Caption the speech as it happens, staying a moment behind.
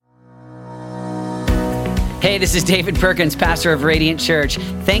Hey, this is David Perkins, pastor of Radiant Church.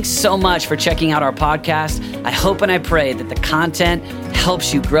 Thanks so much for checking out our podcast. I hope and I pray that the content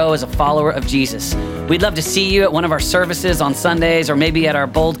helps you grow as a follower of Jesus. We'd love to see you at one of our services on Sundays or maybe at our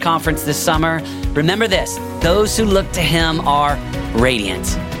Bold conference this summer. Remember this, those who look to him are radiant.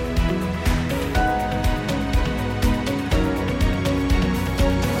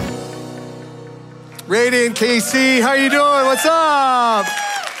 Radiant KC, how you doing? What's up?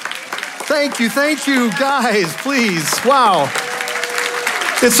 Thank you, guys, please. Wow.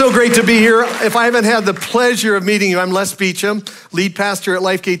 It's so great to be here. If I haven't had the pleasure of meeting you, I'm Les Beecham, lead pastor at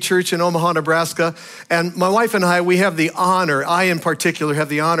Lifegate Church in Omaha, Nebraska. And my wife and I have the honor, I in particular have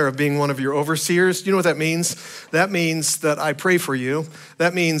the honor of being one of your overseers. You know what that means? That means that I pray for you.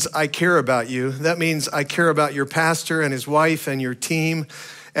 That means I care about you. That means I care about your pastor and his wife and your team.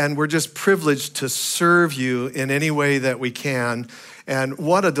 And we're just privileged to serve you in any way that we can. And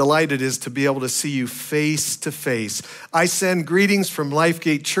what a delight it is to be able to see you face to face. I send greetings from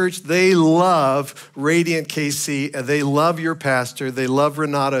Lifegate Church. They love Radiant KC, and they love your pastor. They love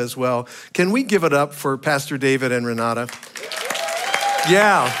Renata as well. Can we give it up for Pastor David and Renata?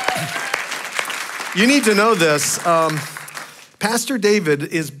 Yeah. You need to know this. Pastor David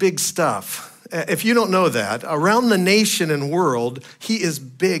is big stuff. If you don't know that, around the nation and world, he is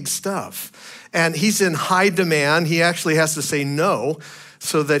big stuff. And he's in high demand. He actually has to say no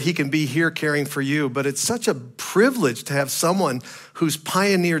so that he can be here caring for you. But it's such a privilege to have someone who's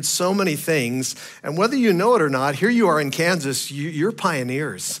pioneered so many things. And whether you know it or not, here you are in Kansas, you're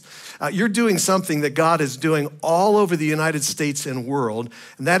pioneers. You're doing something that God is doing all over the United States and world,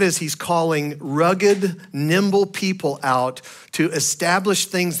 and that is he's calling rugged, nimble people out to establish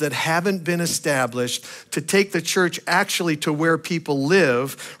things that haven't been established, to take the church actually to where people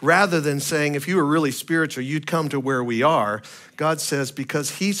live, rather than saying, if you were really spiritual, you'd come to where we are. God says,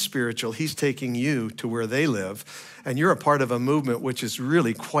 because he's spiritual, he's taking you to where they live. And you're a part of a movement which is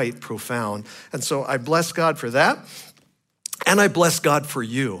really quite profound. And so I bless God for that. And I bless God for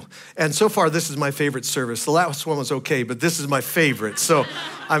you. And so far, this is my favorite service. The last one was okay, but this is my favorite, so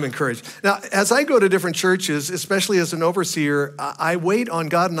I'm encouraged. Now, as I go to different churches, especially as an overseer, I wait on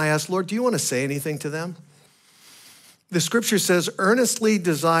God and I ask, Lord, do you want to say anything to them? The scripture says, earnestly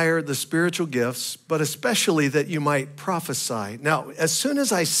desire the spiritual gifts, but especially that you might prophesy. Now, as soon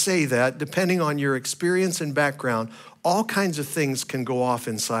as I say that, depending on your experience and background, all kinds of things can go off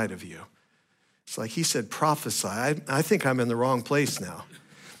inside of you. It's like he said, prophesy. I think I'm in the wrong place now.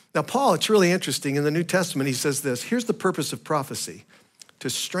 Now, Paul, it's really interesting. In the New Testament, he says this, here's the purpose of prophecy: to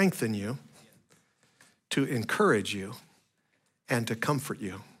strengthen you, to encourage you, and to comfort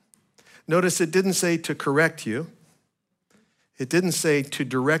you. Notice it didn't say to correct you. It didn't say to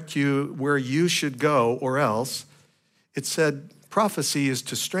direct you where you should go or else. It said prophecy is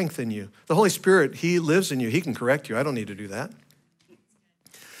to strengthen you. The Holy Spirit, he lives in you. He can correct you. I don't need to do that.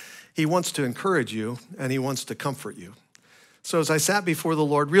 He wants to encourage you, and he wants to comfort you. So as I sat before the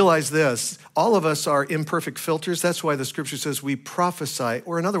Lord, realize this, all of us are imperfect filters. That's why the scripture says we prophesy,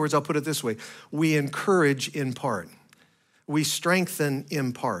 or in other words, I'll put it this way, we encourage in part. We strengthen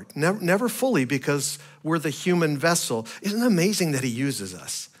in part. Never fully, because we're the human vessel. Isn't it amazing that he uses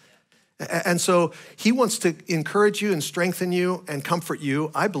us? And so he wants to encourage you and strengthen you and comfort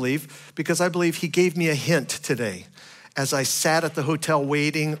you, I believe, because I believe he gave me a hint today. As I sat at the hotel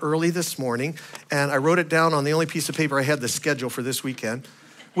waiting early this morning, and I wrote it down on the only piece of paper I had, the schedule for this weekend.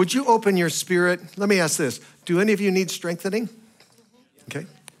 Would you open your spirit? Let me ask this. Do any of you need strengthening? Okay.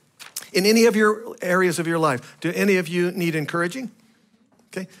 In any of your areas of your life, do any of you need encouraging?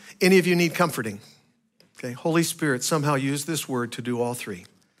 Okay. Any of you need comforting? Okay. Holy Spirit somehow used this word to do all three.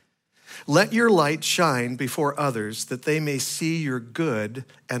 Let your light shine before others that they may see your good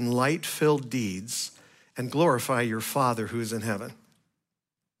and light-filled deeds and glorify your Father who is in heaven.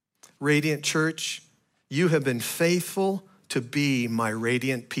 Radiant Church, you have been faithful to be my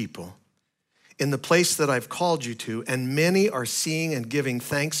radiant people in the place that I've called you to, and many are seeing and giving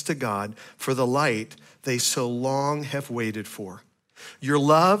thanks to God for the light they so long have waited for. Your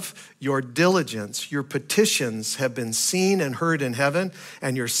love, your diligence, your petitions have been seen and heard in heaven,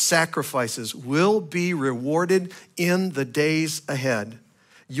 and your sacrifices will be rewarded in the days ahead.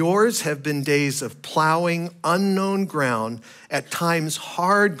 Yours have been days of plowing unknown ground, at times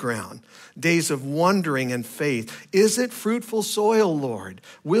hard ground, days of wondering and faith. Is it fruitful soil, Lord?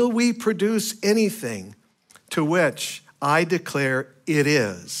 Will we produce anything? To which I declare it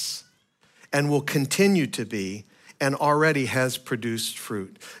is, and will continue to be, and already has produced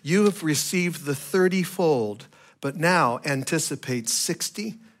fruit. You have received the 30-fold, but now anticipate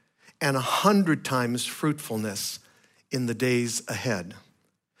 60 and 100 times fruitfulness in the days ahead.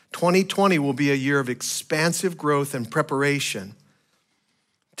 2020 will be a year of expansive growth and preparation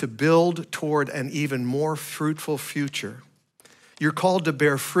to build toward an even more fruitful future. You're called to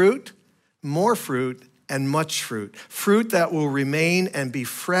bear fruit, more fruit, and much fruit. Fruit that will remain and be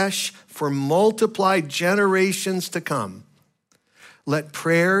fresh for multiplied generations to come. Let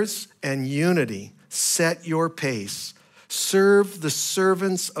prayers and unity set your pace. Serve the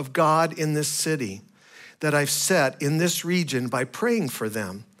servants of God in this city that I've set in this region by praying for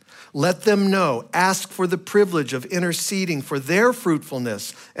them. Let them know, ask for the privilege of interceding for their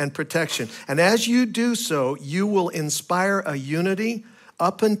fruitfulness and protection. And as you do so, you will inspire a unity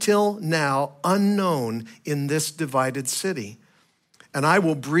up until now unknown in this divided city. And I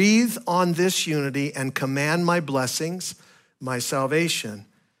will breathe on this unity and command my blessings, my salvation,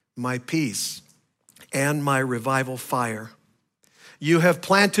 my peace, and my revival fire. You have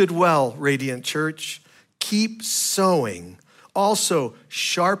planted well, Radiant Church. Keep sowing. Also,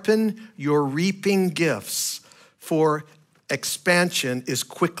 sharpen your reaping gifts, for expansion is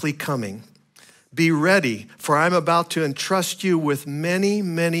quickly coming. Be ready, for I'm about to entrust you with many,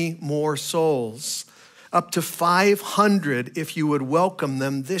 many more souls, up to 500 if you would welcome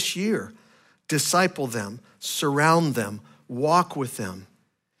them this year. Disciple them, surround them, walk with them.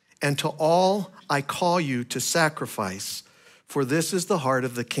 And to all I call you to sacrifice, for this is the heart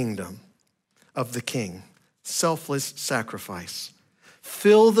of the kingdom of the King. Selfless sacrifice.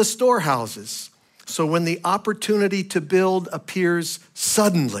 Fill the storehouses so when the opportunity to build appears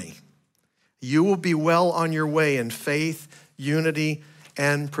suddenly, you will be well on your way in faith, unity,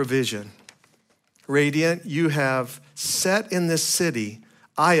 and provision. Radiant, you have set in this city,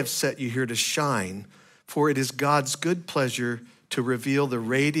 I have set you here to shine, for it is God's good pleasure to reveal the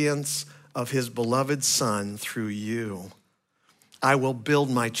radiance of his beloved Son through you. I will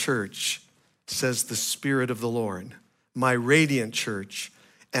build my church, says the Spirit of the Lord, my radiant church,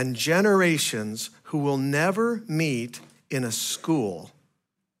 and generations who will never meet in a school,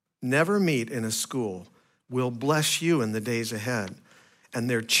 will bless you in the days ahead, and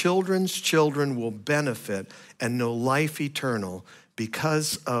their children's children will benefit and know life eternal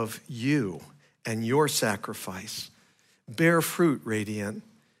because of you and your sacrifice. Bear fruit, Radiant.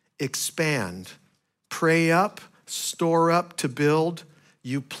 Expand. Pray up, store up to build.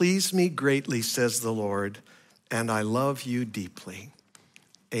 You please me greatly, says the Lord, and I love you deeply.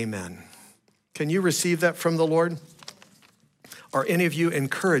 Amen. Can you receive that from the Lord? Are any of you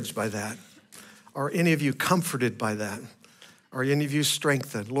encouraged by that? Are any of you comforted by that? Are any of you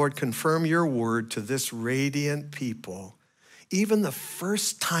strengthened? Lord, confirm your word to this radiant people, even the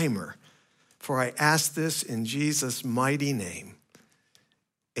first timer, for I ask this in Jesus' mighty name.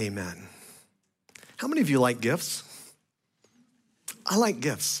 Amen. How many of you like gifts? I like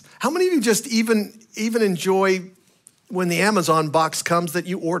gifts. How many of you just even enjoy when the Amazon box comes that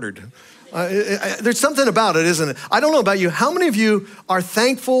you ordered? There's something about it, isn't it? I don't know about you. How many of you are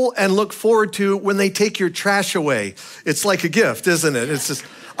thankful and look forward to when they take your trash away? It's like a gift, isn't it? It's just,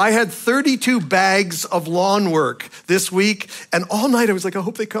 I had 32 bags of lawn work this week, and all night I was like, I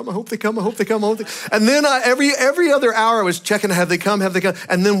hope they come, I hope they come, I hope they come, I hope they come. And then every other hour I was checking, have they come?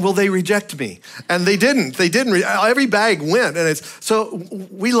 And then will they reject me? And they didn't. Every bag went, and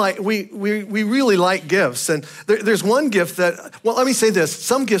we really like gifts. And there's one gift that, well, let me say this,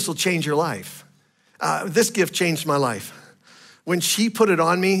 some gifts will change your life. This gift changed my life. When she put it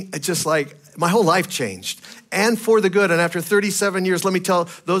on me, it just like, my whole life changed, and for the good. And after 37 years, let me tell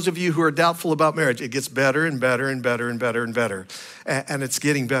those of you who are doubtful about marriage, it gets better and better and better and better and better. And it's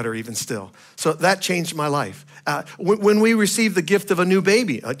getting better even still. So that changed my life. When we receive the gift of a new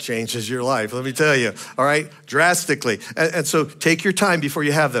baby, it changes your life, let me tell you, all right, drastically. And so take your time before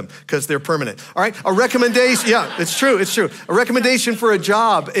you have them, because they're permanent, all right? A recommendation, yeah, it's true. A recommendation for a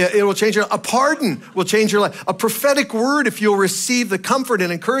job, it will change your life. A pardon will change your life. A prophetic word, if you'll receive the comfort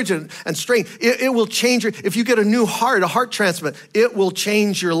and encouragement and strength, it will change your, if you get a new heart, a heart transplant, it will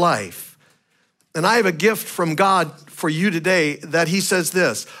change your life. And I have a gift from God for you today that he says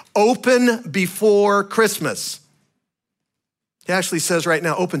this, open before Christmas. He actually says right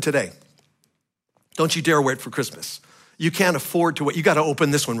now, open today. Don't you dare wait for Christmas. You can't afford to wait. You got to open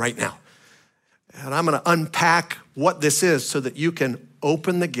this one right now. And I'm going to unpack what this is so that you can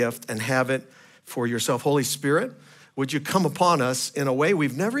open the gift and have it for yourself. Holy Spirit, would you come upon us in a way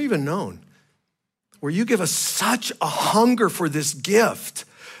we've never even known, where you give us such a hunger for this gift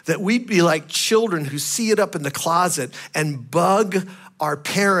that we'd be like children who see it up in the closet and bug our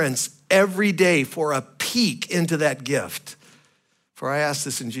parents every day for a peek into that gift. For I ask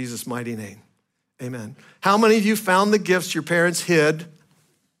this in Jesus' mighty name. Amen. How many of you found the gifts your parents hid?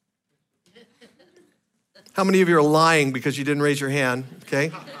 How many of you are lying because you didn't raise your hand?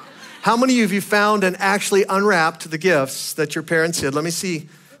 Okay. How many of you found and actually unwrapped the gifts that your parents did? Let me see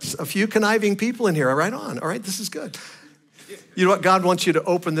a few conniving people in here. Right on. All right, this is good. You know what? God wants you to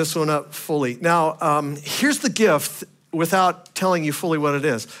open this one up fully. Now, here's the gift without telling you fully what it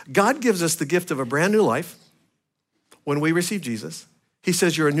is. God gives us the gift of a brand new life when we receive Jesus. He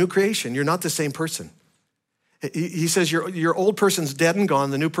says you're a new creation. You're not the same person. He says your old person's dead and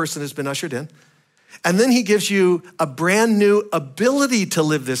gone. The new person has been ushered in. And then he gives you a brand new ability to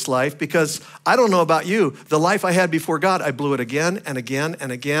live this life, because I don't know about you, the life I had before God, I blew it again and again and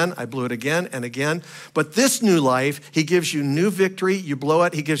again. I blew it again and again. But this new life, he gives you new victory. You blow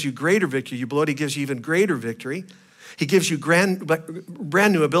it. He gives you greater victory. You blow it. He gives you even greater victory. He gives you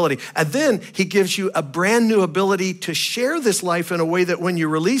brand new ability. And then he gives you a brand new ability to share this life in a way that when you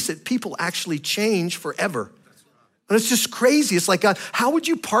release it, people actually change forever. And it's just crazy. It's like, God, how would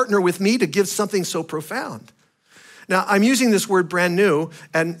you partner with me to give something so profound? Now, I'm using this word brand new,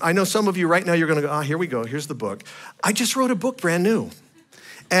 and I know some of you right now, you're gonna go, here we go, here's the book. I just wrote a book brand new.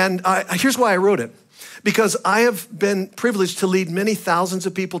 And here's why I wrote it. Because I have been privileged to lead many thousands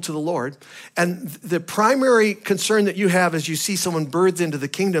of people to the Lord. And the primary concern that you have as you see someone birthed into the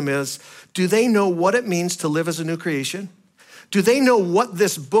kingdom is, do they know what it means to live as a new creation? Do they know what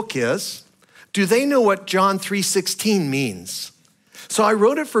this book is? Do they know what John 3:16 means? So I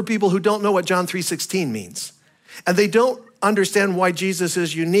wrote it for people who don't know what John 3:16 means. And they don't understand why Jesus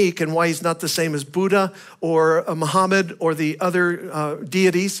is unique and why he's not the same as Buddha or Muhammad or the other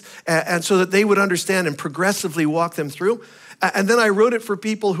deities, and so that they would understand and progressively walk them through. And then I wrote it for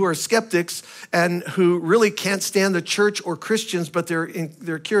people who are skeptics and who really can't stand the church or Christians, but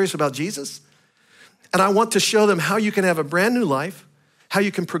they're curious about Jesus. And I want to show them how you can have a brand new life, how you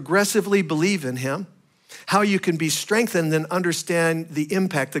can progressively believe in him, how you can be strengthened and understand the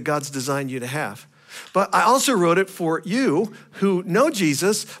impact that God's designed you to have. But I also wrote it for you who know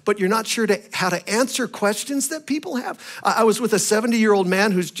Jesus, but you're not sure how to answer questions that people have. I was with a 70-year-old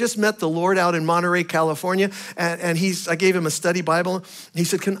man who's just met the Lord out in Monterey, California, and I gave him a study Bible. He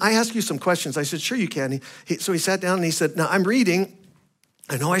said, can I ask you some questions? I said, sure you can. So he sat down and he said, now I'm reading,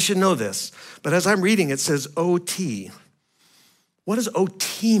 I know I should know this, but as I'm reading, it says OT. What does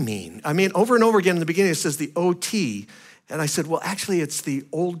OT mean? I mean, over and over again in the beginning, it says the OT. And I said, well, actually, it's the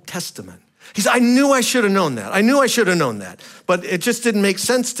Old Testament. He said, I knew I should have known that. I knew I should have known that. But it just didn't make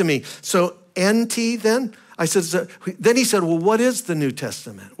sense to me. So NT then? I said, then he said, well, what is the New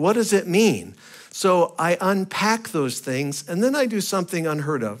Testament? What does it mean? So I unpack those things, and then I do something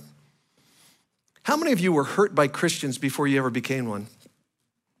unheard of. How many of you were hurt by Christians before you ever became one?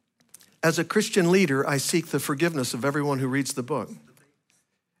 As a Christian leader, I seek the forgiveness of everyone who reads the book.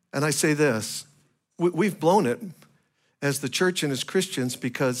 And I say this, we've blown it as the church and as Christians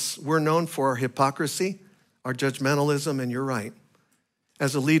because we're known for our hypocrisy, our judgmentalism, and you're right.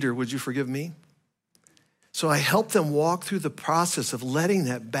 As a leader, would you forgive me? So I help them walk through the process of letting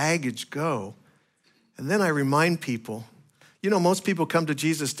that baggage go. And then I remind people, you know, most people come to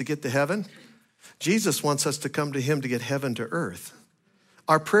Jesus to get to heaven. Jesus wants us to come to him to get heaven to earth.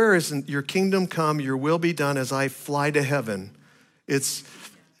 Our prayer isn't your kingdom come, your will be done as I fly to heaven. It's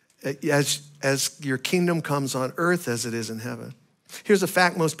as your kingdom comes on earth as it is in heaven. Here's a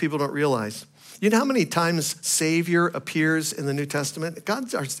fact most people don't realize. You know how many times Savior appears in the New Testament?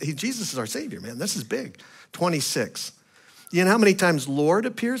 Jesus is our Savior, man. This is big. 26. You know how many times Lord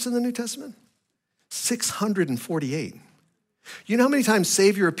appears in the New Testament? 648. You know how many times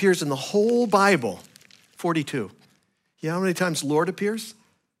Savior appears in the whole Bible? 42. You know how many times Lord appears?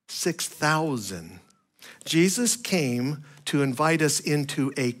 6,000. Jesus came to invite us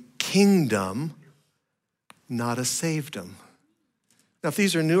into a kingdom, not a savedom. Now, if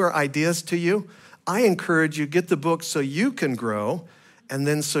these are newer ideas to you, I encourage you, get the book so you can grow, and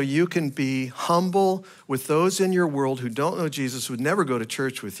then so you can be humble with those in your world who don't know Jesus, who would never go to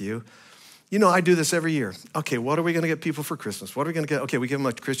church with you. You know, I do this every year. Okay, what are we going to get people for Christmas? What are we going to get? Okay, we give them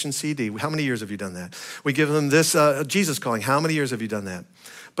a Christian CD. How many years have you done that? We give them this Jesus Calling. How many years have you done that?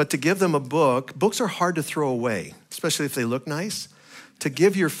 But to give them a book, books are hard to throw away, especially if they look nice. To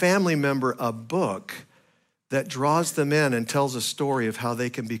give your family member a book that draws them in and tells a story of how they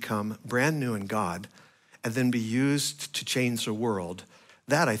can become brand new in God and then be used to change the world,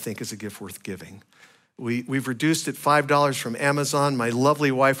 that I think is a gift worth giving. We've reduced it $5 from Amazon. My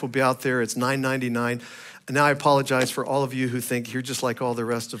lovely wife will be out there. It's $9.99. And now I apologize for all of you who think you're just like all the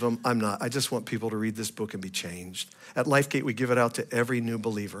rest of them. I'm not. I just want people to read this book and be changed. At LifeGate, we give it out to every new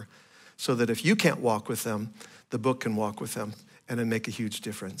believer so that if you can't walk with them, the book can walk with them and then make a huge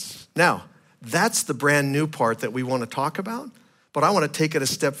difference. Now, that's the brand new part that we want to talk about. But I want to take it a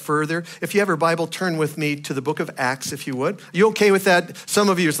step further. If you have your Bible, turn with me to the book of Acts, if you would. You okay with that? Some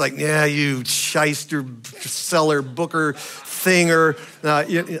of you is like, yeah, you shyster, seller, booker, thinger.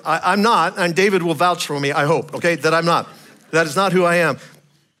 I'm not, and David will vouch for me, I hope, okay, that I'm not. That is not who I am.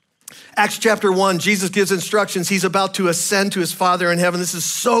 Acts chapter 1, Jesus gives instructions. He's about to ascend to his Father in heaven. This is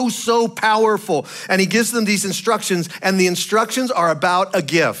so powerful. And he gives them these instructions, and the instructions are about a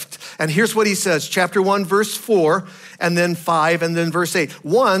gift. And here's what he says, chapter 1, verse 4, and then 5, and then verse 8.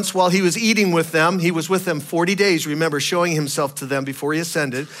 Once, while he was eating with them, he was with them 40 days, remember, showing himself to them before he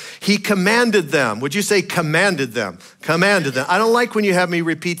ascended. He commanded them. Would you say commanded them? Commanded them. I don't like when you have me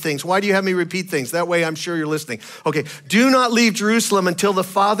repeat things. Why do you have me repeat things? That way I'm sure you're listening. Okay, do not leave Jerusalem until the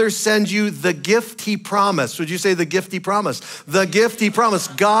Father sends you the gift he promised. Would you say the gift he promised? The gift he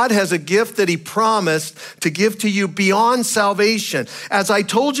promised. God has a gift that he promised to give to you beyond salvation. As I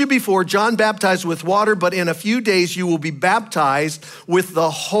told you before, John baptized with water, but in a few days you will be baptized with the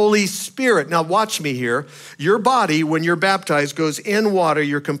Holy Spirit. Now watch me here. Your body, when you're baptized, goes in water.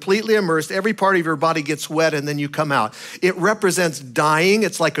 You're completely immersed. Every part of your body gets wet and then you come out. It represents dying.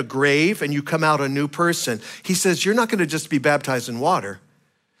 It's like a grave and you come out a new person. He says, you're not going to just be baptized in water.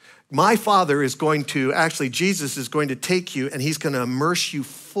 My Father is going to, actually Jesus is going to take you and he's going to immerse you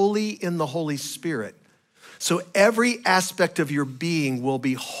fully in the Holy Spirit. So every aspect of your being will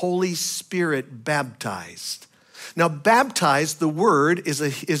be Holy Spirit baptized. Now, baptized, the word is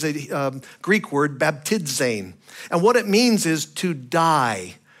a Greek word, baptizein. And what it means is to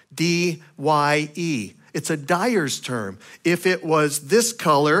dye, D-Y-E. It's a dyer's term. If it was this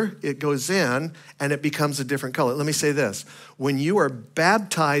color, it goes in and it becomes a different color. Let me say this. When you are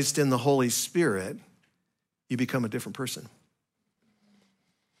baptized in the Holy Spirit, you become a different person.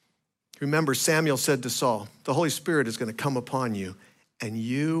 Remember, Samuel said to Saul, the Holy Spirit is going to come upon you and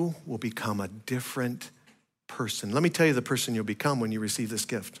you will become a different person. Let me tell you the person you'll become when you receive this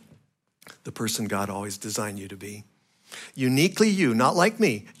gift. The person God always designed you to be. Uniquely you, not like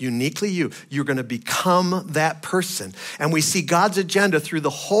me, uniquely you. You're going to become that person. And we see God's agenda through the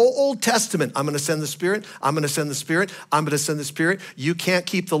whole Old Testament. I'm going to send the Spirit. I'm going to send the Spirit. I'm going to send the Spirit. You can't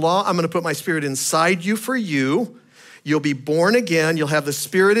keep the law. I'm going to put my Spirit inside you for you. You'll be born again. You'll have the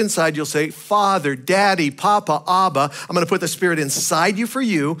Spirit inside. You'll say, Father, Daddy, Papa, Abba. I'm going to put the Spirit inside you for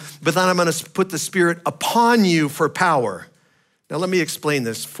you, but then I'm going to put the Spirit upon you for power. Now, let me explain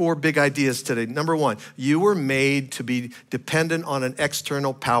this. 4 big ideas today. Number 1, you were made to be dependent on an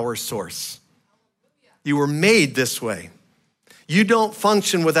external power source. You were made this way. You don't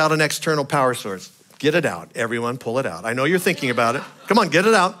function without an external power source. Get it out. Everyone, pull it out. I know you're thinking about it. Come on, get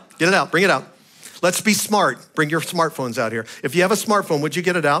it out. Get it out. Bring it out. Let's be smart. Bring your smartphones out here. If you have a smartphone, would you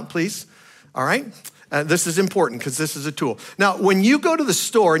get it out, please? All right? This is important because this is a tool. Now, when you go to the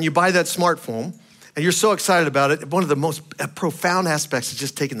store and you buy that smartphone, and you're so excited about it, one of the most profound aspects is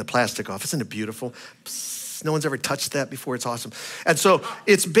just taking the plastic off. Isn't it beautiful? Psst, no one's ever touched that before. It's awesome. And so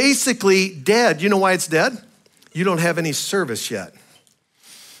it's basically dead. You know why it's dead? You don't have any service yet.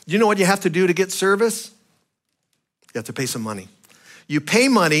 You know what you have to do to get service? You have to pay some money. You pay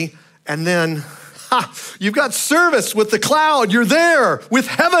money and then you've got service with the cloud. You're there with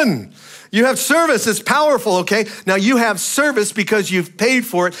heaven. You have service. It's powerful, okay? Now you have service because you've paid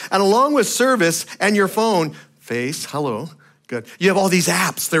for it. And along with service and your phone, Face, hello, good. You have all these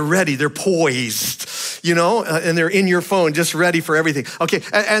apps. They're ready. They're poised, and they're in your phone, just ready for everything. Okay,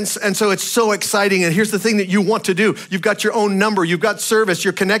 and so it's so exciting. And here's the thing that you want to do. You've got your own number. You've got service.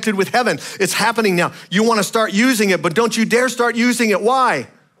 You're connected with heaven. It's happening now. You want to start using it, but don't you dare start using it. Why?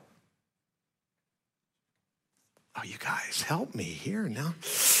 Oh, you guys, help me here now.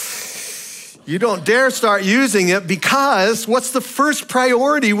 You don't dare start using it because what's the first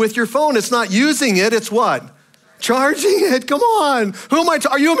priority with your phone? It's not using it, it's what? Charging it, come on.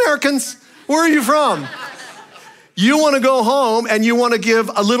 Are you Americans? Where are you from? You want to go home and you want to give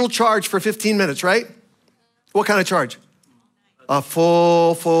a little charge for 15 minutes, right? What kind of charge? A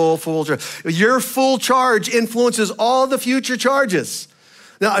full charge. Your full charge influences all the future charges.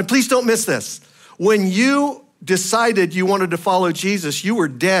 Now, please don't miss this. When you decided you wanted to follow Jesus, you were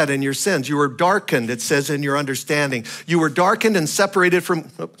dead in your sins. You were darkened, it says, in your understanding. You were darkened and separated from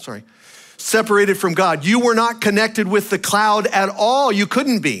God. You were not connected with the cloud at all. You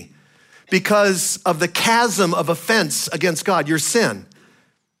couldn't be because of the chasm of offense against God, your sin.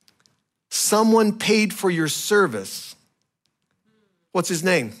 Someone paid for your service. What's his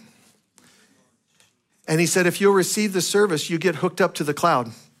name? And he said, if you'll receive the service, you get hooked up to the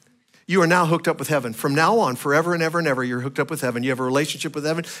cloud. You are now hooked up with heaven. From now on, forever and ever and ever, you're hooked up with heaven. You have a relationship with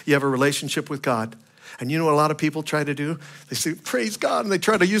heaven. You have a relationship with God. And you know what a lot of people try to do? They say, praise God, and they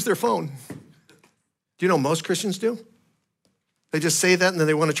try to use their phone. Do you know most Christians do? They just say that and then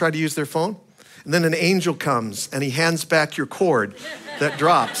they want to try to use their phone. And then an angel comes and he hands back your cord that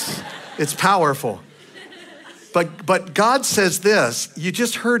drops. It's powerful. But God says this, you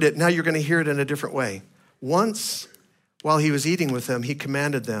just heard it, now you're going to hear it in a different way. Once, while he was eating with them, he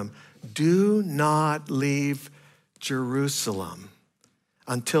commanded them, do not leave Jerusalem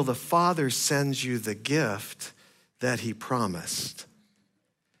until the Father sends you the gift that he promised,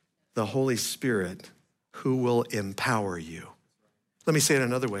 the Holy Spirit who will empower you. Let me say it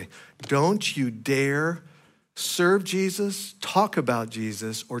another way. Don't you dare serve Jesus, talk about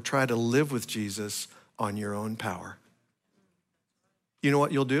Jesus, or try to live with Jesus on your own power. You know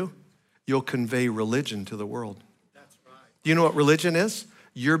what you'll do? You'll convey religion to the world. That's right. You know what religion is?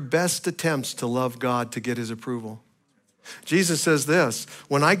 Your best attempts to love God to get his approval. Jesus says this,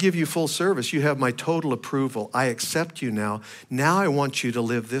 when I give you full service, you have my total approval. I accept you now. Now I want you to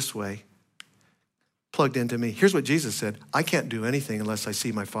live this way, plugged into me. Here's what Jesus said, I can't do anything unless I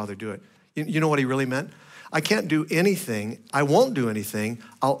see my Father do it. You know what he really meant? I can't do anything. I won't do anything.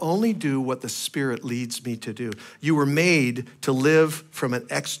 I'll only do what the Spirit leads me to do. You were made to live from an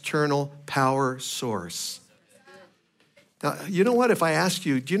external power source. Now, you know what? If I ask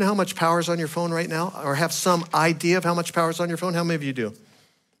you, do you know how much power is on your phone right now? Or have some idea of how much power is on your phone? How many of you do?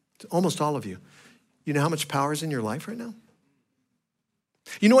 Almost all of you. You know how much power is in your life right now?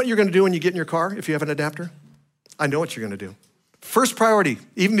 You know what you're going to do when you get in your car if you have an adapter? I know what you're going to do. First priority,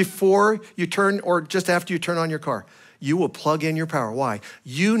 even before you turn or just after you turn on your car, you will plug in your power. Why?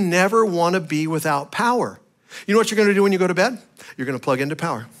 You never want to be without power. You know what you're going to do when you go to bed? You're going to plug into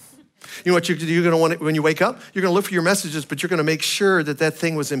power. You know what you're going to want when you wake up? You're going to look for your messages, but you're going to make sure that that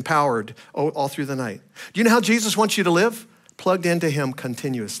thing was empowered all through the night. Do you know how Jesus wants you to live? Plugged into him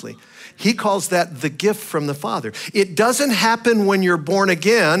continuously. He calls that the gift from the Father. It doesn't happen when you're born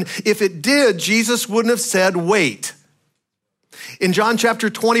again. If it did, Jesus wouldn't have said, wait. In John chapter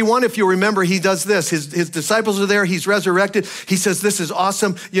 21, if you remember, he does this. His disciples are there. He's resurrected. He says, this is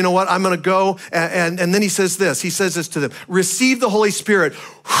awesome. You know what? I'm going to go. And then he says this. He says this to them. Receive the Holy Spirit.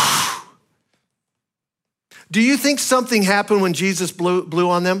 Do you think something happened when Jesus blew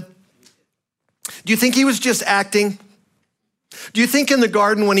on them? Do you think he was just acting? Do you think in the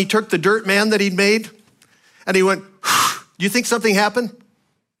garden when he took the dirt man that he'd made and he went, do you think something happened?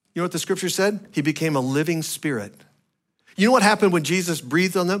 You know what the scripture said? He became a living spirit. You know what happened when Jesus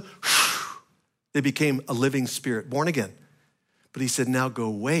breathed on them? They became a living spirit, born again. But he said, now go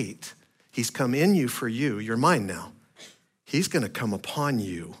wait. He's come in you for you. You're mine now. He's going to come upon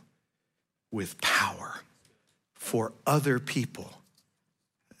you with power for other people.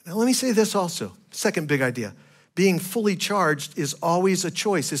 Now let me say this also. Second big idea. Being fully charged is always a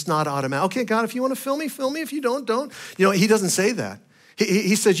choice. It's not automatic. Okay, God, if you want to fill me, fill me. If you don't, don't. You know, he doesn't say that.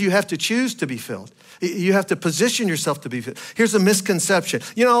 He says you have to choose to be filled. You have to position yourself to be filled. Here's a misconception.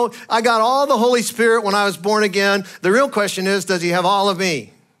 You know, I got all the Holy Spirit when I was born again. The real question is, does he have all of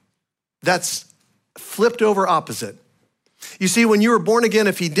me? That's flipped over opposite. You see, when you were born again,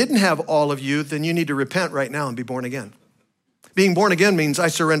 if he didn't have all of you, then you need to repent right now and be born again. Being born again means I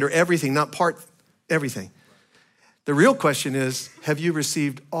surrender everything, not part, everything. The real question is, have you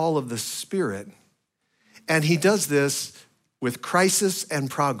received all of the Spirit? And he does this with crisis and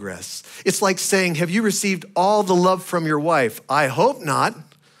progress. It's like saying, have you received all the love from your wife? I hope not,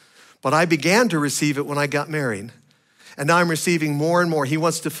 but I began to receive it when I got married. And now I'm receiving more and more. He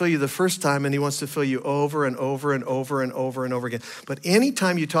wants to fill you the first time, and he wants to fill you over and over and over and over and over again. But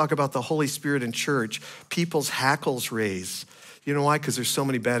anytime you talk about the Holy Spirit in church, people's hackles raise. You know why? Because there's so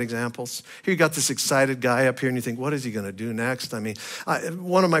many bad examples. Here you got this excited guy up here and you think, what is he going to do next? I mean,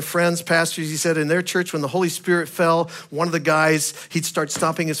 one of my friends, pastors, he said in their church, when the Holy Spirit fell, one of the guys, he'd start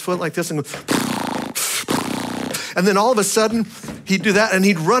stomping his foot like this and go, and then all of a sudden he'd do that and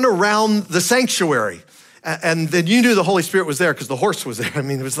he'd run around the sanctuary. And then you knew the Holy Spirit was there because the horse was there. I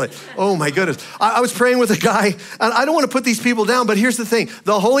mean, it was like, oh my goodness. I was praying with a guy, and I don't want to put these people down, but here's the thing.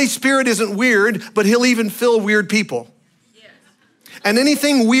 The Holy Spirit isn't weird, but he'll even fill weird people. And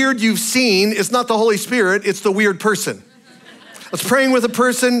anything weird you've seen is not the Holy Spirit, it's the weird person. I was praying with a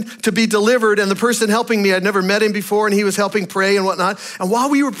person to be delivered, and the person helping me, I'd never met him before, and he was helping pray and whatnot. And while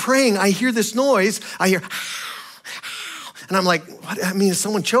we were praying, I hear this noise. I hear, and I'm like, what? I mean, is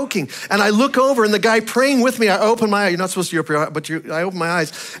someone choking? And I look over, and the guy praying with me, I open my eye. You're not supposed to open your eye, but I open my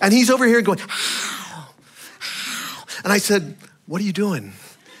eyes. And he's over here going, and I said, what are you doing?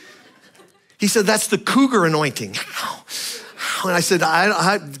 He said, that's the cougar anointing. And I said,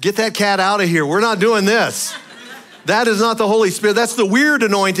 I get that cat out of here. We're not doing this. That is not the Holy Spirit. That's the weird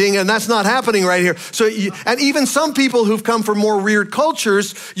anointing, and that's not happening right here. And even some people who've come from more weird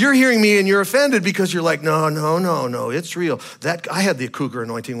cultures, you're hearing me and you're offended because you're like, no, it's real. I had the cougar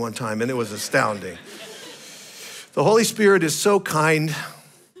anointing one time, and it was astounding. The Holy Spirit is so kind.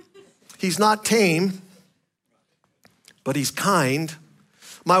 He's not tame, but he's kind.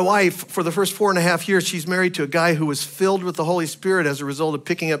 My wife, for the first 4.5 years, she's married to a guy who was filled with the Holy Spirit as a result of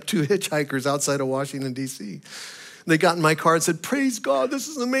picking up 2 hitchhikers outside of Washington, D.C. They got in my car and said, praise God, this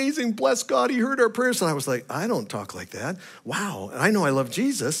is amazing. Bless God, he heard our prayers. And I was like, I don't talk like that. Wow, and I know I love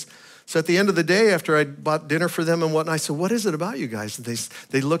Jesus. So at the end of the day, after I bought dinner for them and whatnot, I said, what is it about you guys? And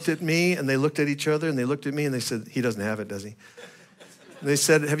they looked at me and they looked at each other and they looked at me and they said, he doesn't have it, does he? And they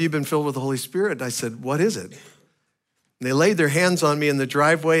said, have you been filled with the Holy Spirit? And I said, what is it? And they laid their hands on me in the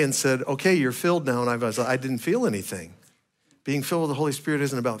driveway and said, okay, you're filled now. And I didn't feel anything. Being filled with the Holy Spirit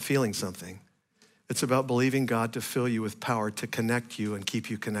isn't about feeling something. It's about believing God to fill you with power to connect you and keep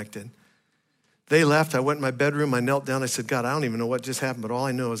you connected. They left. I went in my bedroom. I knelt down. I said, God, I don't even know what just happened, but all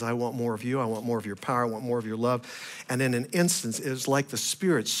I know is I want more of you. I want more of your power. I want more of your love. And in an instant, it was like the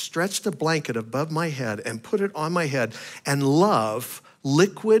Spirit stretched a blanket above my head and put it on my head. And love,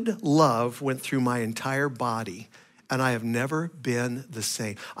 liquid love, went through my entire body. And I have never been the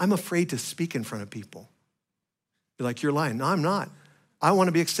same. I'm afraid to speak in front of people. You're like, you're lying. No, I'm not. I want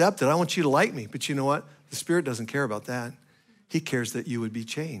to be accepted. I want you to like me. But you know what? The Spirit doesn't care about that. He cares that you would be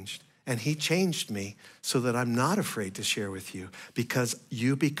changed. And he changed me so that I'm not afraid to share with you because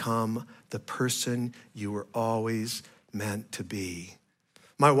you become the person you were always meant to be.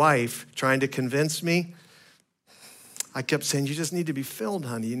 My wife, trying to convince me, I kept saying, you just need to be filled,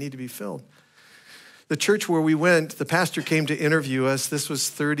 honey. You need to be filled. The church where we went, the pastor came to interview us. This was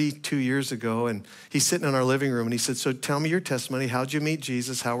 32 years ago, and he's sitting in our living room, and he said, so tell me your testimony. How'd you meet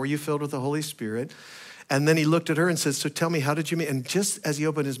Jesus? How were you filled with the Holy Spirit? And then he looked at her and said, so tell me, how did you meet? And just as he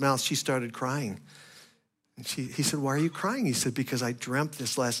opened his mouth, she started crying. And he said, why are you crying? He said, because I dreamt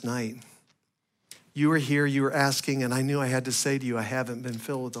this last night. You were here, you were asking, and I knew I had to say to you, I haven't been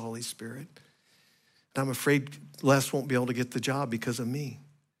filled with the Holy Spirit. And I'm afraid Les won't be able to get the job because of me.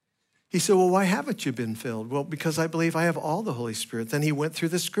 He said, well, why haven't you been filled? Well, because I believe I have all the Holy Spirit. Then he went through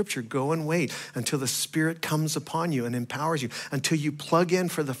the scripture, go and wait until the Spirit comes upon you and empowers you, until you plug in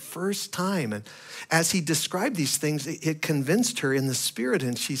for the first time. And as he described these things, it convinced her in the Spirit.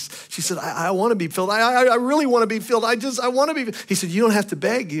 And she said, I want to be filled. I really want to be filled. I want to be. He said, you don't have to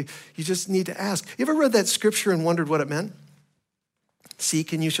beg. You just need to ask. You ever read that scripture and wondered what it meant?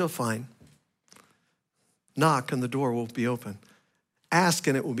 Seek and you shall find. Knock and the door will be open. Ask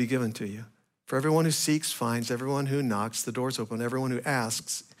and it will be given to you. For everyone who seeks finds, everyone who knocks, the door's open. Everyone who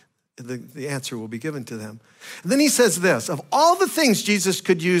asks, the answer will be given to them. And then he says this, of all the things Jesus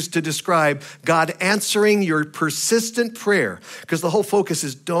could use to describe God answering your persistent prayer, because the whole focus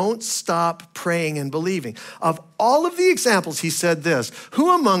is don't stop praying and believing. Of all of the examples, he said this,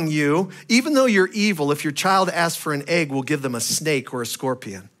 who among you, even though you're evil, if your child asks for an egg, will give them a snake or a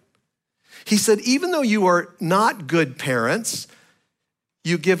scorpion? He said, even though you are not good parents,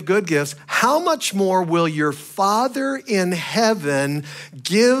 you give good gifts, how much more will your Father in heaven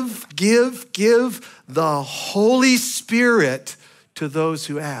give the Holy Spirit to those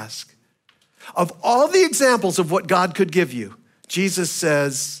who ask? Of all the examples of what God could give you, Jesus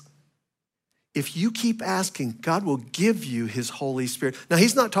says, if you keep asking, God will give you his Holy Spirit. Now,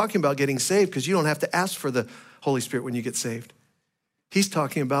 he's not talking about getting saved because you don't have to ask for the Holy Spirit when you get saved. He's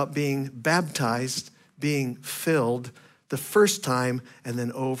talking about being baptized, being filled the first time, and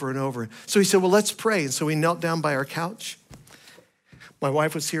then over and over. So he said, well, let's pray. And so we knelt down by our couch. My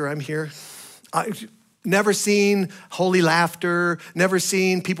wife was here, I'm here. I've never seen holy laughter, never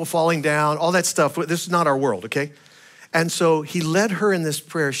seen people falling down, all that stuff. This is not our world, okay? And so he led her in this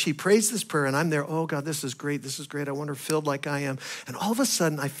prayer. She prays this prayer, and I'm there, oh God, this is great. I want her filled like I am. And all of a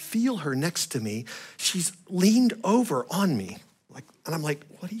sudden, I feel her next to me. She's leaned over on me. And I'm like,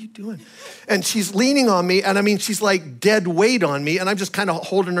 what are you doing? And she's leaning on me, and I mean, she's like dead weight on me, and I'm just kind of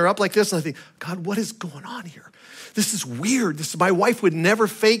holding her up like this, and I think, God, what is going on here? This is weird. My wife would never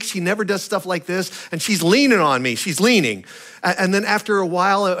fake. She never does stuff like this, and she's leaning on me. She's leaning. And then after a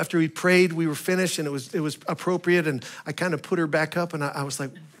while, after we prayed, we were finished, and it was appropriate, and I kind of put her back up, and I was like,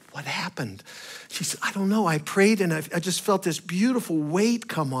 what happened? She said, I don't know. I prayed and I just felt this beautiful weight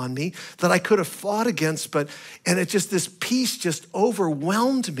come on me that I could have fought against, and this peace just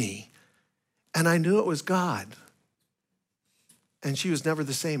overwhelmed me. And I knew it was God. And she was never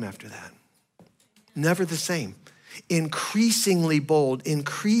the same after that. Never the same. Increasingly bold,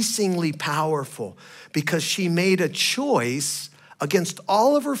 increasingly powerful, because she made a choice against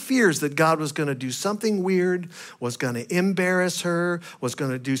all of her fears that God was going to do something weird, was going to embarrass her, was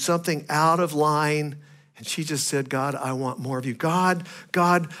going to do something out of line. And she just said, God, I want more of you. God,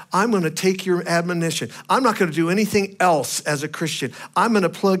 I'm going to take your admonition. I'm not going to do anything else as a Christian. I'm going to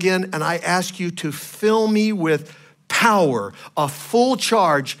plug in, and I ask you to fill me with power, a full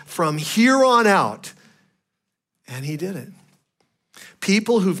charge from here on out. And he did it.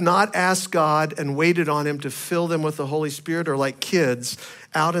 People who've not asked God and waited on him to fill them with the Holy Spirit are like kids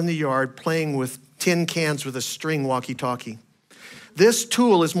out in the yard playing with tin cans with a string walkie-talkie. This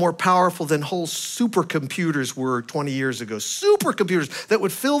tool is more powerful than whole supercomputers were 20 years ago. Supercomputers that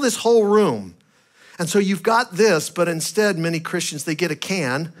would fill this whole room. And so you've got this, but instead many Christians, they get a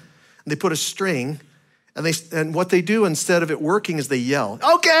can and they put a string, and what they do instead of it working is they yell,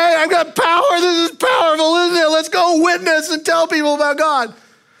 okay, I've got power. This is powerful, isn't it? Let's go witness and tell people about God.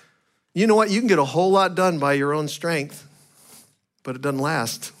 You know what? You can get a whole lot done by your own strength, but it doesn't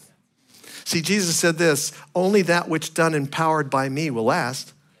last. See, Jesus said this, only that which done empowered by me will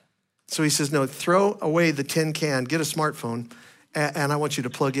last. So he says, no, throw away the tin can, get a smartphone, and I want you to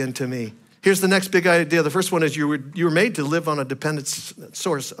plug into me. Here's the next big idea. The first one is you were made to live on a dependent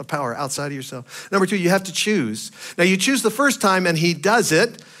source of power outside of yourself. Number two, you have to choose. Now you choose the first time and he does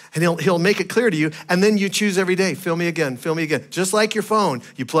it, and he'll make it clear to you, and then you choose every day. Fill me again, fill me again. Just like your phone,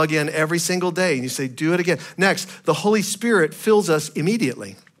 you plug in every single day and you say, do it again. Next, the Holy Spirit fills us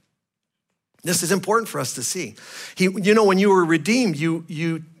immediately. This is important for us to see. When you were redeemed,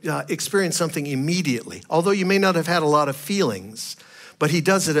 you experienced something immediately, although you may not have had a lot of feelings. But he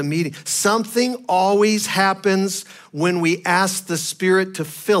does it immediately. Something always happens when we ask the Spirit to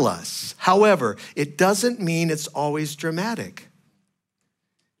fill us. However, it doesn't mean it's always dramatic.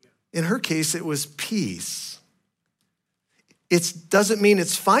 In her case, it was peace. It doesn't mean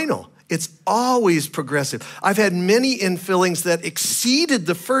it's final. It's always progressive. I've had many infillings that exceeded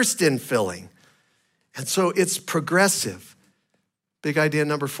the first infilling. And so it's progressive. Big idea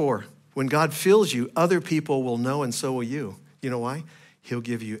number 4. When God fills you, other people will know and so will you. You know why? He'll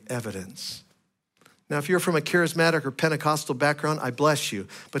give you evidence. Now, if you're from a charismatic or Pentecostal background, I bless you.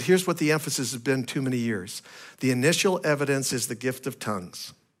 But here's what the emphasis has been too many years. The initial evidence is the gift of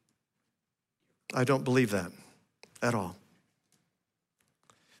tongues. I don't believe that at all.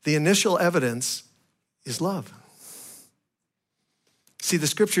 The initial evidence is love. See, the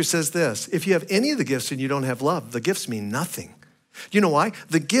scripture says this, if you have any of the gifts and you don't have love, the gifts mean nothing. You know why?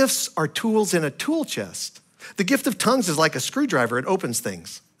 The gifts are tools in a tool chest. The gift of tongues is like a screwdriver. It opens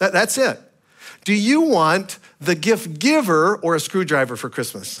things. That's it. Do you want the gift giver or a screwdriver for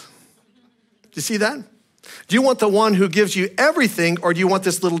Christmas? Do you see that? Do you want the one who gives you everything, or do you want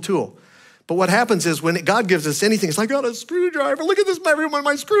this little tool? But what happens is when God gives us anything, it's like, I got a screwdriver. Look at this, everyone,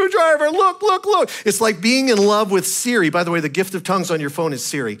 my screwdriver. Look. It's like being in love with Siri. By the way, the gift of tongues on your phone is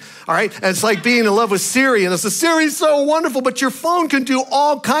Siri, all right? And it's like being in love with Siri. And it's Siri's so wonderful, but your phone can do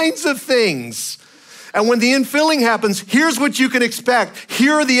all kinds of things. And when the infilling happens, here's what you can expect.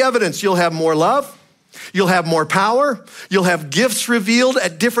 Here are the evidence. You'll have more love. You'll have more power. You'll have gifts revealed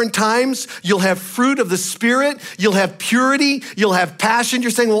at different times. You'll have fruit of the Spirit. You'll have purity. You'll have passion.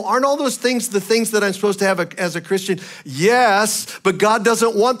 You're saying, well, aren't all those things the things that I'm supposed to have as a Christian? Yes, but God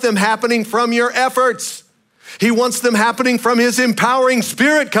doesn't want them happening from your efforts. He wants them happening from his empowering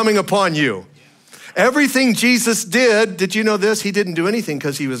Spirit coming upon you. Everything Jesus did you know this? He didn't do anything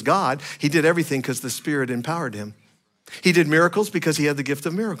because he was God. He did everything because the Spirit empowered him. He did miracles because he had the gift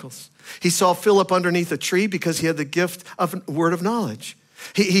of miracles. He saw Philip underneath a tree because he had the gift of word of knowledge.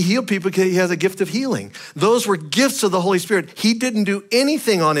 He healed people because he has a gift of healing. Those were gifts of the Holy Spirit. He didn't do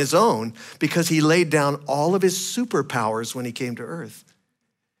anything on his own because he laid down all of his superpowers when he came to earth.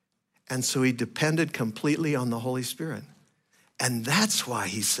 And so he depended completely on the Holy Spirit. And that's why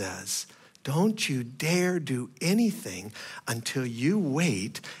he says, don't you dare do anything until you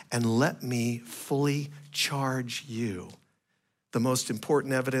wait and let me fully charge you. The most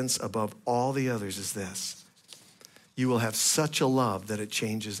important evidence above all the others is this. You will have such a love that it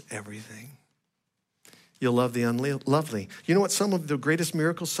changes everything. You'll love the unlovely. You know what some of the greatest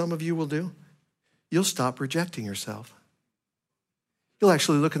miracles some of you will do? You'll stop rejecting yourself. You'll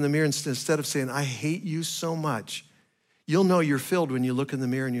actually look in the mirror instead of saying, I hate you so much. You'll know you're filled when you look in the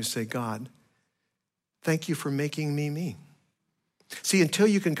mirror and you say, God, thank you for making me me. See, until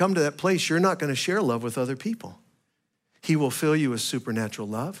you can come to that place, you're not going to share love with other people. He will fill you with supernatural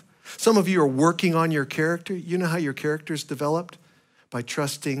love. Some of you are working on your character. You know how your character is developed? By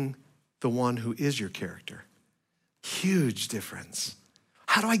trusting the one who is your character. Huge difference.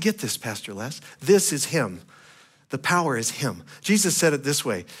 How do I get this, Pastor Les? This is him. The power is him. Jesus said it this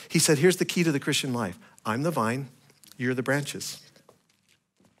way. He said, here's the key to the Christian life. I'm the vine, you're the branches.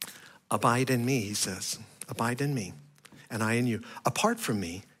 Abide in me, he says. Abide in me, and I in you. Apart from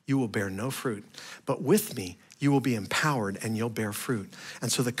me, you will bear no fruit. But with me, you will be empowered and you'll bear fruit.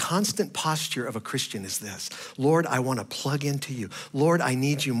 And so the constant posture of a Christian is this: Lord, I want to plug into you. Lord, I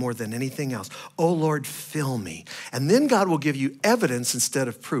need you more than anything else. Oh Lord, fill me. And then God will give you evidence instead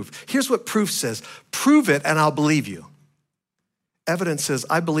of proof. Here's what proof says: prove it and I'll believe you. Evidence says,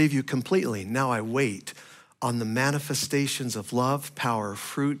 I believe you completely. Now I wait on the manifestations of love, power,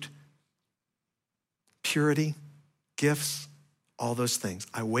 fruit, purity, gifts, all those things.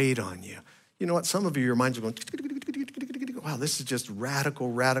 I wait on you. You know what? Some of you, your minds are going, wow, this is just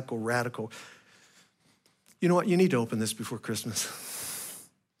radical, radical, radical. You know what? You need to open this before Christmas.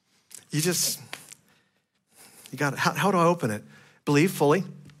 You got it. How do I open it? Believe fully.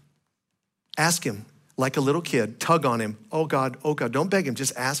 Ask him like a little kid. Tug on him. Oh God, don't beg him.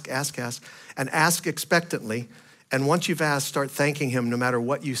 Just ask. And ask expectantly. And once you've asked, start thanking him no matter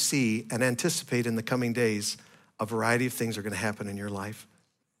what you see, and anticipate in the coming days a variety of things are going to happen in your life.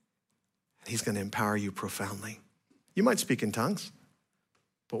 He's going to empower you profoundly. You might speak in tongues,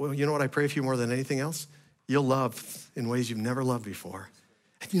 but you know what I pray for you more than anything else? You'll love in ways you've never loved before.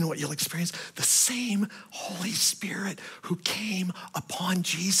 And you know what you'll experience? The same Holy Spirit who came upon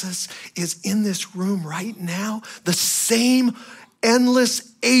Jesus is in this room right now. The same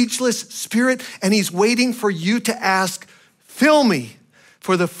endless, ageless Spirit, and he's waiting for you to ask, fill me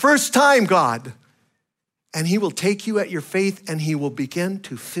for the first time, God. And he will take you at your faith and he will begin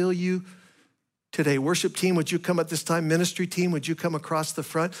to fill you today. Worship team, would you come at this time? Ministry team, would you come across the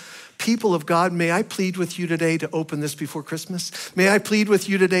front? People of God, may I plead with you today to open this before Christmas? May I plead with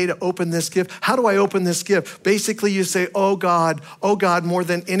you today to open this gift? How do I open this gift? Basically, you say, oh God, more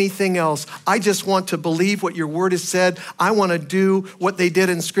than anything else, I just want to believe what your word has said. I want to do what they did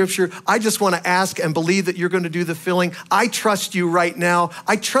in scripture. I just want to ask and believe that you're going to do the filling. I trust you right now.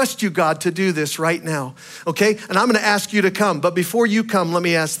 I trust you, God, to do this right now. Okay? And I'm going to ask you to come. But before you come, let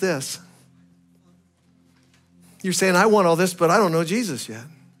me ask this. You're saying, I want all this, but I don't know Jesus yet.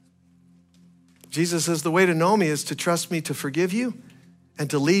 Jesus says the way to know me is to trust me to forgive you and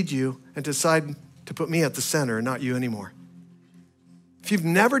to lead you and decide to put me at the center and not you anymore. If you've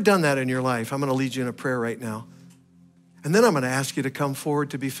never done that in your life, I'm going to lead you in a prayer right now. And then I'm going to ask you to come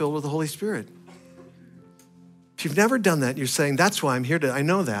forward to be filled with the Holy Spirit. If you've never done that, you're saying, that's why I'm here I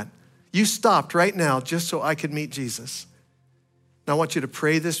know that. You stopped right now just so I could meet Jesus. Now I want you to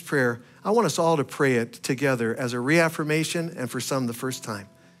pray this prayer. I want us all to pray it together as a reaffirmation and for some the first time.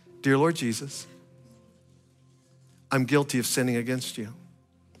 Dear Lord Jesus, I'm guilty of sinning against you.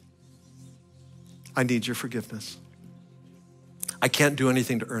 I need your forgiveness. I can't do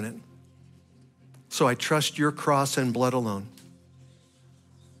anything to earn it. So I trust your cross and blood alone.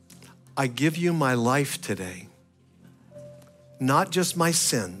 I give you my life today, not just my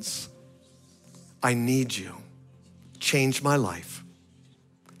sins. I need you. Change my life.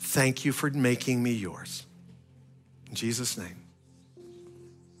 Thank you for making me yours. In Jesus' name,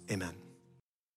 amen.